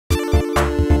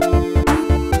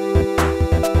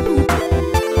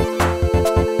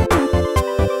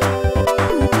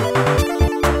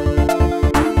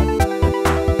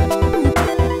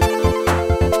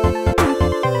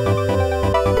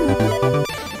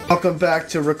Welcome back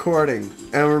to recording.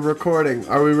 And we're recording.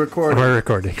 Are we recording? We're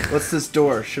recording. What's this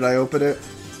door? Should I open it?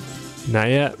 Not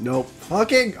yet. Nope.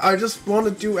 Fucking, I just want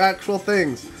to do actual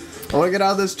things. I want to get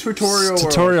out of this tutorial world.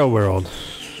 Tutorial world.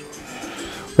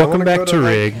 Welcome back to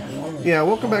R.I.G. Yeah,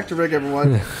 welcome back to R.I.G,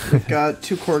 everyone. We've got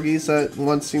two corgis that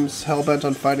one seems hell-bent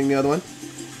on fighting the other one.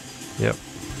 Yep.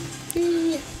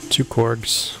 Two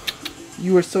corgs.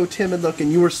 You were so timid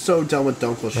looking. You were so done with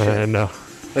Dunkel shit. I know.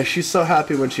 Like, she's so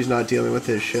happy when she's not dealing with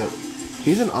his shit.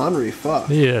 He's an ornery fuck.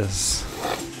 He is.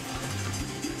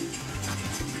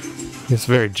 He's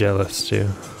very jealous, too.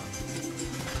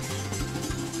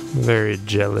 Very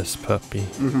jealous puppy.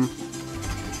 Mm-hmm.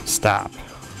 Stop.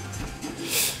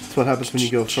 That's what happens when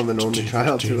you go from an only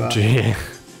child to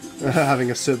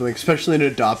having a sibling, especially an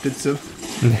adopted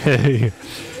sibling.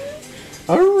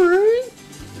 Alright.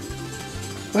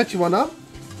 What, you want up?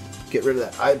 Get rid of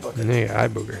that eye booger. Yeah, eye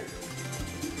booger.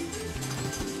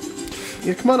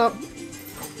 Yeah, come on up.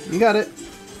 You got it.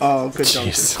 Oh, good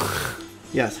Jeez. Duncan.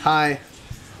 Yes, hi.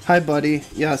 Hi, buddy.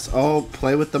 Yes, oh,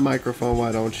 play with the microphone,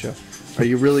 why don't you? Are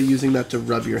you really using that to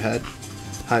rub your head?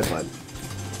 Hi, bud.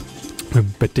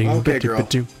 Okay, girl.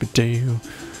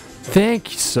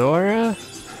 Thank you, Sora.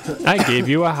 I gave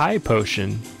you a high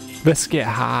potion. Let's get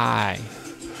high.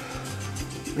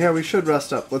 Yeah, we should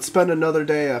rest up. Let's spend another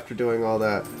day after doing all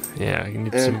that. Yeah, you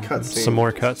need And some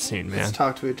more cutscene, man. Let's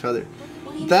talk to each other.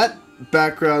 That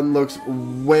background looks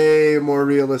way more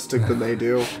realistic than they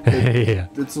do. Yeah,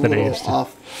 it's a little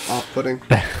off-putting.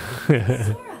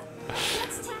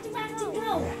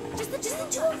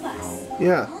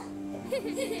 Yeah.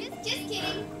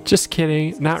 Just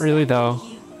kidding. Not really, though.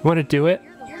 Want to do it?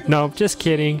 No, just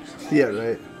kidding. Yeah,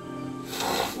 right.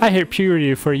 I hit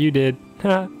puberty before you did.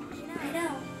 Huh?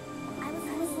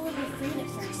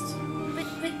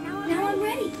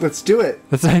 Let's do it.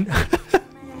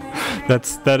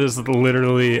 That is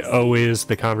literally always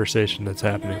the conversation that's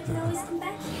happening.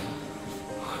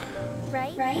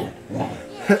 Right?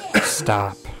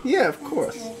 Stop. Yeah, of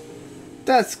course.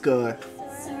 That's good.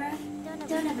 Sora,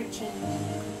 don't ever change.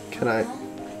 Can I?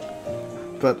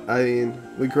 But, I mean,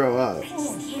 we grow up.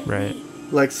 Right.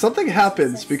 Like, something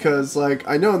happens because, like,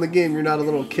 I know in the game you're not a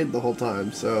little kid the whole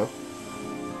time, so...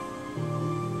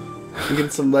 You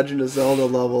get some Legend of Zelda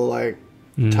level, like,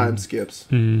 time skips.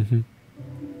 Mm-hmm.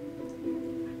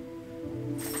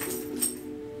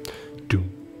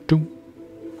 Doom, doom.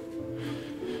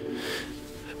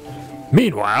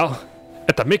 Meanwhile,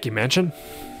 at the Mickey Mansion.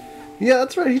 Yeah,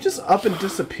 that's right. He just up and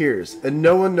disappears, and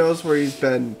no one knows where he's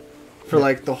been for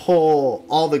like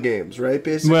all the games, right?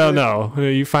 Basically. Well, no,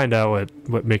 you find out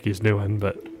what Mickey's doing,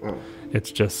 but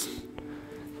it's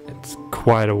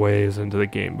quite a ways into the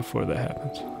game before that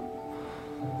happens.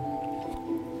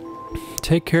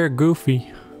 Take care of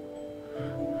Goofy,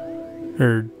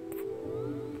 or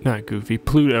not Goofy,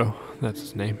 Pluto. That's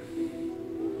his name.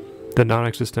 The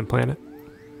non-existent planet.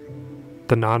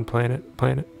 The non-planet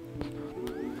planet.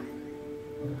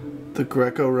 The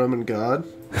Greco-Roman god?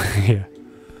 Yeah.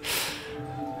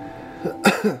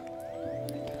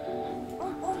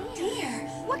 Oh dear,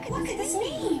 what could this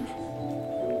mean?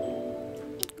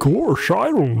 Gosh, I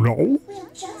don't know. We'll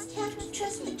just have to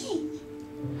trust the king.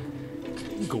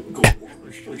 He's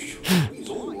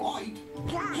all right.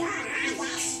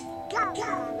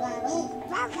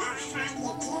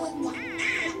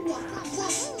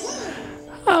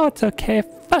 Oh, it's okay. I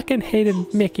fucking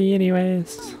hated Mickey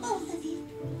anyways.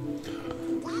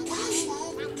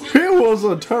 He was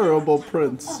a terrible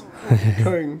prince.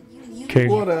 King.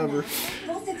 Whatever.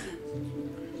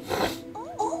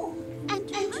 Oh, and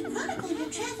to chronicle your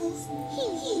travels,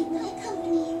 he will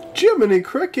accompany you. Jiminy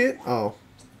Cricket. Oh.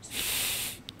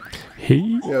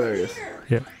 He? Yeah, there he is.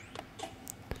 Yeah.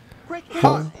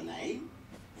 Huh.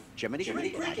 Jiminy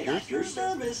Cricket at your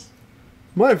service.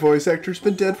 My voice actor's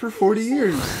been dead for 40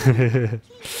 years.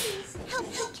 Please,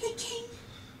 help the king.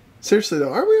 Seriously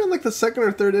though, aren't we on like the second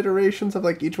or third iterations of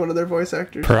like each one of their voice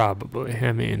actors? Probably.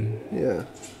 I mean. Yeah.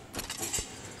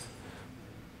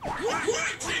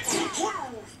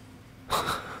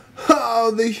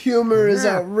 Oh, the humor is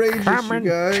outrageous, you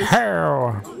guys.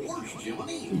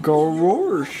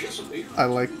 Gorsh. I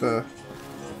like the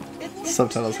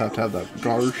subtitles have to have that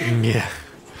Gorsh. Yeah.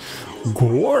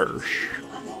 Gorsh.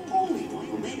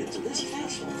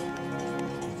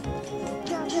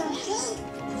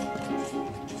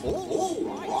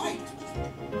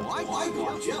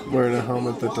 Wearing a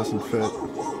helmet that doesn't fit.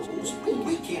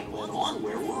 We can't let on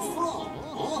where we're from,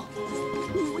 huh?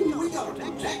 We gotta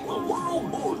protect the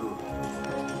world border.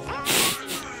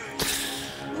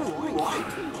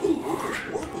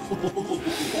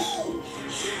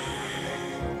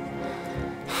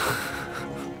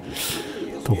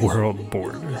 World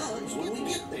border. Duds when we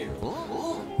get there.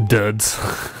 Duds.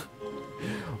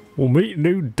 We'll meet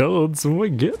new duds when we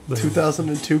get there.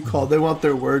 2002 call. They want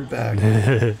their word back.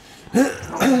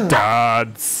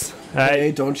 Duds.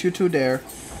 Hey, don't you two dare.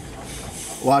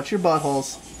 Watch your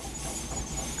buttholes.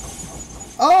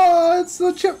 Oh, it's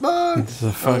the chipmunk. It's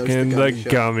the fucking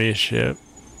gummy ship.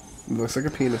 It looks like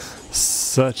a penis.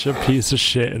 Such a piece of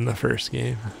shit in the first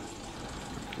game.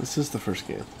 This is the first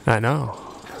game. I know.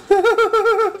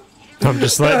 I'm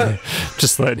just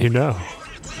letting you know.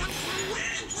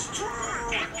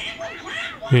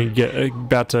 You get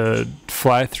about to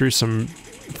fly through some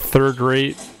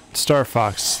third-rate Star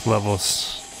Fox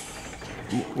levels.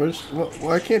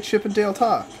 Why can't Chip and Dale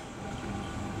talk?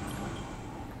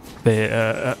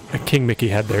 They King Mickey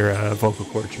had their vocal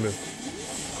cords moved.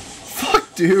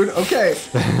 Fuck, dude. Okay,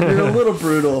 you're a little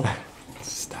brutal.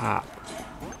 Stop.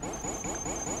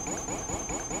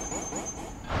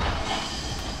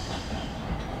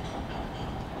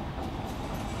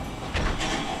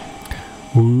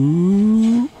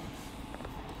 Ooh.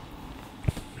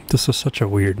 This is such a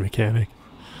weird mechanic.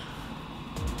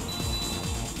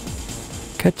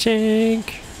 Ka-chink!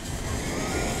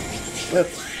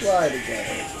 Let's fly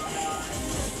together.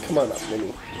 Come on up,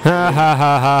 Minnie. Ha ha ha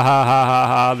ha ha ha ha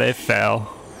ha, they fell.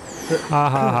 Ha ha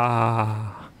ha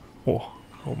ha ha.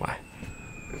 Oh my.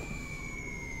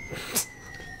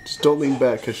 Just don't lean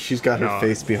back, because she's got her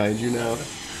face behind you now.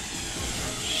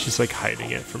 She's like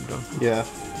hiding it from them. Yeah.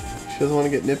 She doesn't want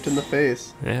to get nipped in the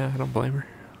face. Yeah, I don't blame her.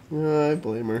 I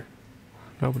blame her.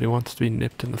 Nobody wants to be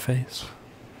nipped in the face.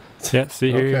 Yeah,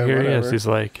 see, here, Okay, here he is. whatever. He's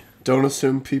like... Don't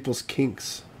assume people's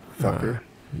kinks, fucker.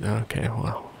 Okay,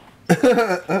 well.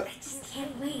 I just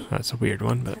can't wait. That's a weird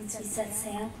one, but... Once we set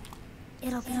sail,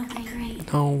 it'll be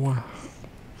great. No.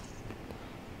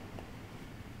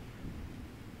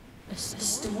 A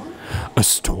storm? A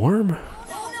storm?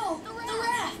 Oh no, the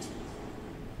raft!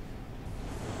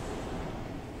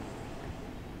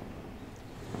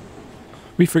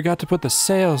 We forgot to put the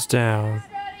sails down.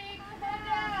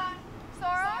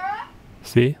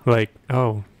 See? Like,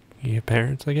 oh, you have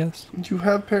parents, I guess? You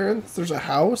have parents? There's a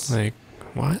house? Like,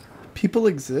 what? People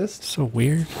exist? So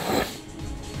weird.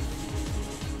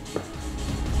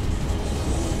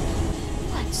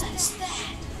 What's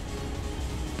that?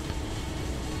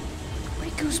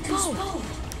 Riku's boat.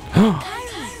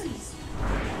 Kyrie's.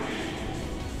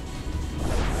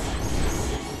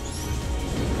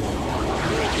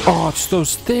 Oh, it's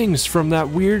those things from that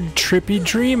weird trippy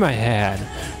dream I had,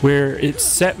 where it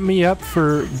set me up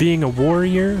for being a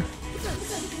warrior.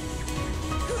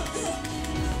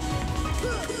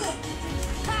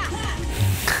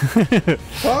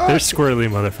 They're squirrely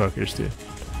motherfuckers, dude.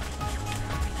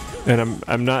 And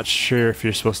I'm not sure if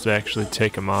you're supposed to actually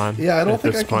take them on. Yeah, I don't at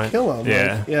think this I can point. kill them.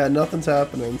 Yeah, Like, yeah, nothing's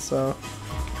happening, so...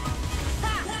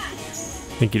 I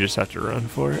think you just have to run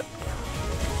for it.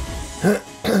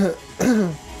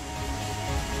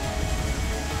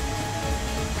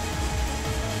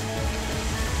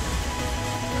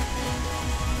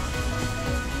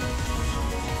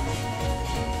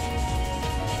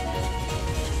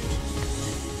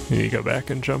 You go back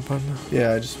and jump on them.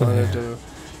 Yeah, I just wanted to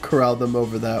corral them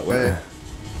over that way.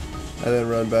 And then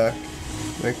run back.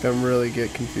 Make them really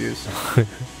get confused.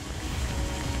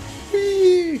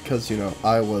 Because, you know,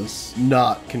 I was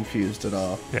not confused at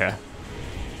all. Yeah.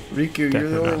 Riku, you're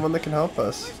Definitely the only not. one that can help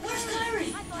us. Where's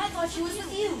Kyrie? I thought she was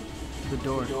with you. The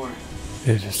door.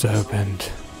 It just opened.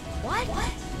 What?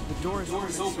 The door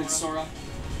is open, Sora.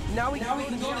 Now we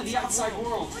can go to the outside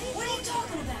world. What are you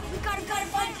talking about? We gotta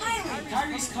find Kyrie.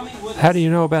 Kyrie's coming with us. How do you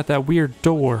know about that weird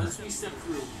door? Once we step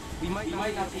through, we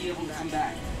might not be able to come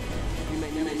back. We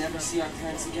may never see our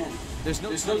parents again. There's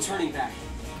no turning back.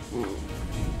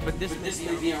 But this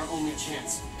may be our only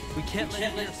chance. We can't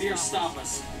let fear stop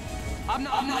us. I'm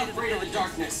not afraid of the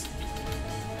darkness.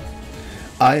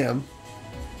 I am.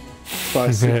 So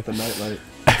I see the nightlight.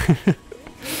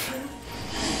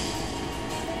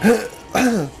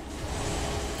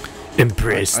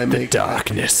 Embrace I the make-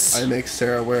 darkness. I make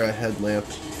Sarah wear a headlamp.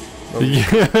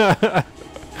 Yeah.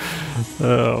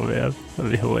 Oh man,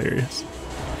 that'd be hilarious.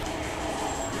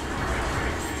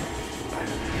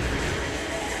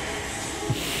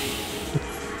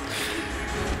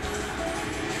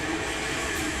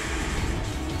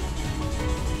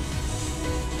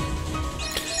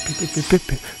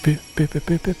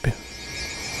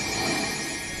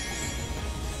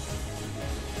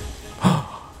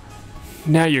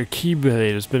 Now your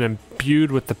Keyblade has been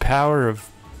imbued with the power of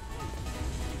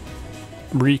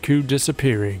Riku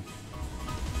disappearing.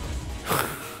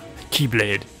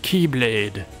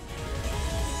 Keyblade.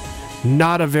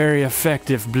 Not a very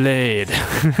effective blade.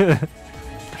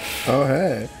 Oh,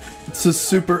 hey. It's a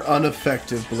super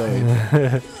ineffective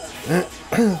blade.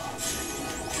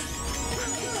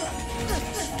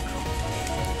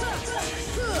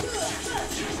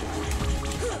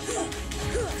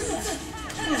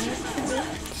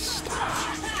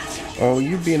 Oh,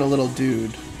 you being a little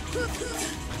dude.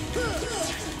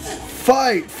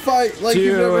 Fight! Fight like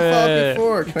you've never fought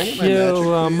before! Can I get my magic,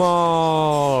 Kill them please?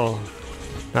 all!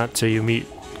 Not till you meet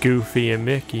Goofy and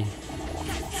Mickey.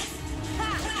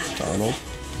 Donald.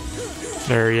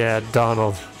 Or, yeah,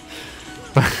 Donald.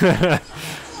 I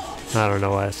don't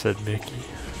know why I said Mickey.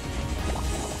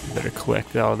 Better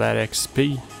collect all that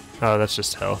XP. Oh, that's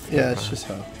just health. Yeah, it's just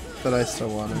health. But I still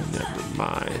want it. Never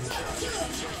mind.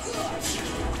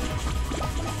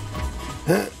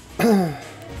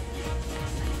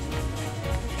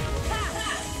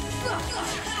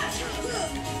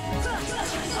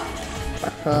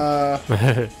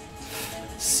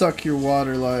 Suck your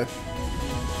water life.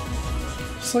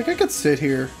 It's like I could sit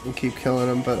here and keep killing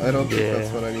him, but I don't think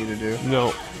that's what I need to do.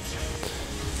 Nope.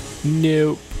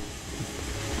 Nope.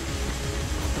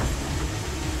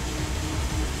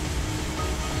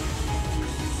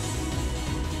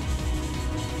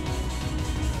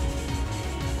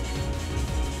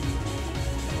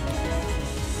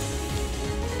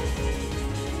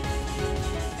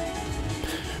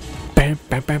 Bam,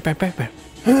 bam, bam, bam, bam, bam.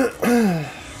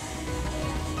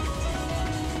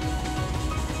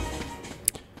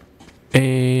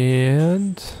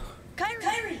 And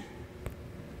Kyrie.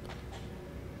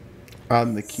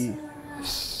 On the key.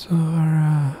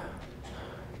 Sora,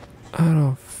 I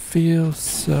don't feel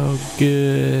so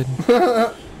good.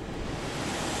 I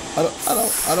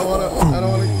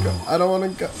don't wanna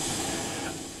go.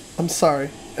 I'm sorry.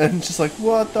 And just like,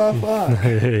 what the fuck?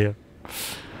 Yeah.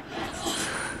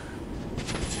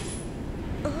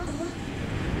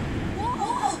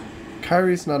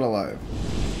 Kyrie's not alive.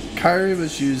 Kyrie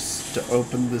was used to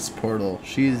open this portal.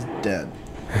 She's dead.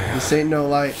 This ain't no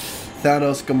like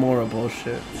Thanos Gamora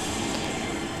bullshit.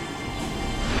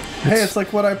 Hey, it's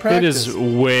like what I It practiced. is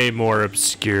way more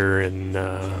obscure and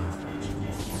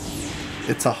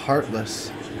It's a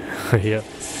heartless. yep.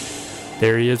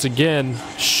 There he is again,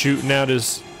 shooting out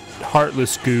his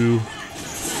heartless goo.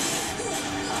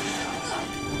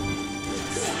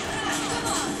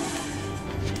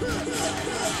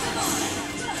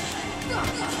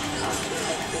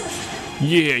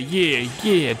 Yeah, yeah,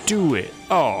 yeah, do it.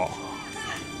 Oh.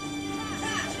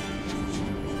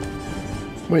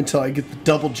 Wait until I get the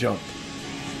double jump.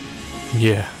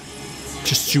 Yeah.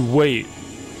 Just you wait.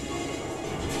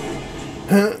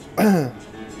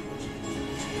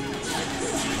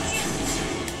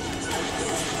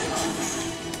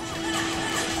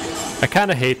 I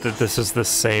kind of hate that this is the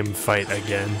same fight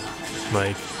again.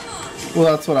 Like, Well,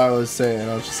 that's what I was saying.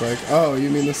 I was just like, oh, you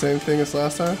mean the same thing as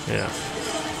last time? yeah.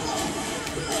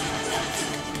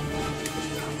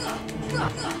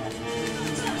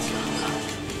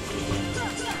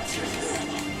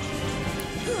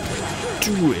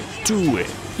 Do it, do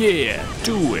it, yeah,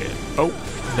 do it. Oh,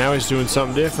 now he's doing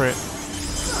something different.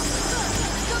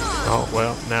 Oh,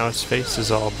 well, now his face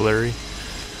is all blurry.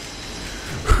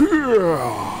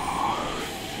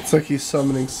 It's like he's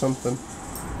summoning something.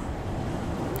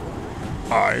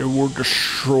 I will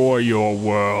destroy your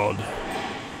world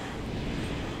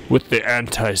with the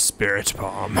anti-spirit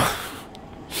bomb.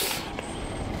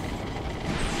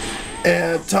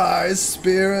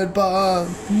 Anti-spirit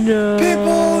bomb. No.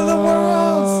 People in the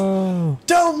world,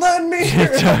 don't lend me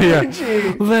your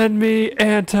energy. Lend me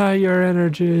anti your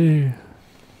energy.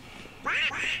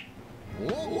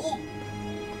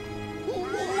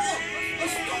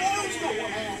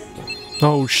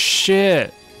 Oh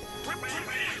shit.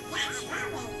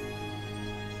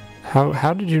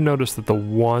 How did you notice that the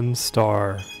one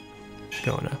star is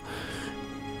going out?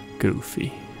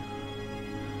 Goofy.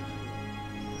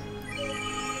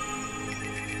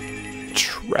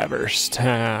 Traverse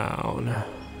Town.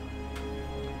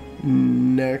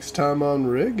 Next time on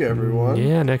Rig, everyone.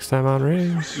 Yeah, next time on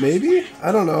R.I.G. Maybe?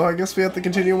 I don't know. I guess we have to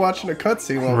continue watching a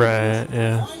cutscene while Right,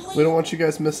 yeah. we don't want you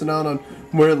guys missing out on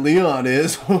where Leon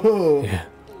is. Yeah.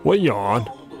 What yawn?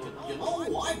 You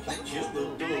know, I bet you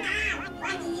what do I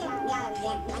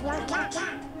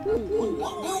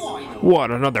know?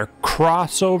 What, another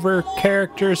crossover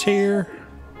characters here?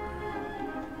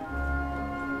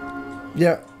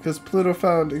 Yeah, because Pluto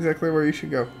found exactly where you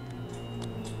should go.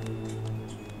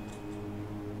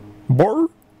 Bor?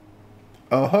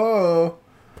 Oh ho!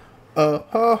 Oh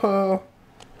ho ho!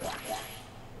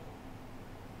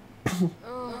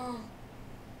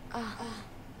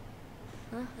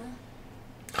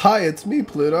 Hi, it's me,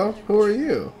 Pluto. Who are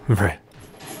you? Right.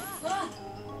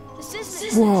 This isn't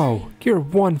Whoa, you're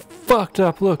one fucked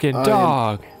up looking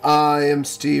dog. I am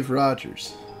Steve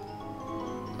Rogers.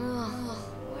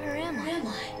 Where am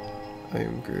I? I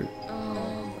am Groot.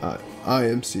 I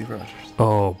am Steve Rogers.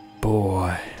 Oh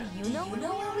boy. You know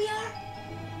where we are?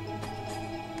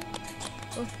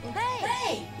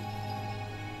 Hey!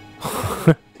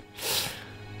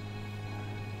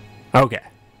 Okay.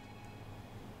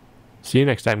 See you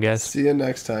next time, guys. See you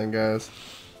next time, guys.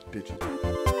 Bitches.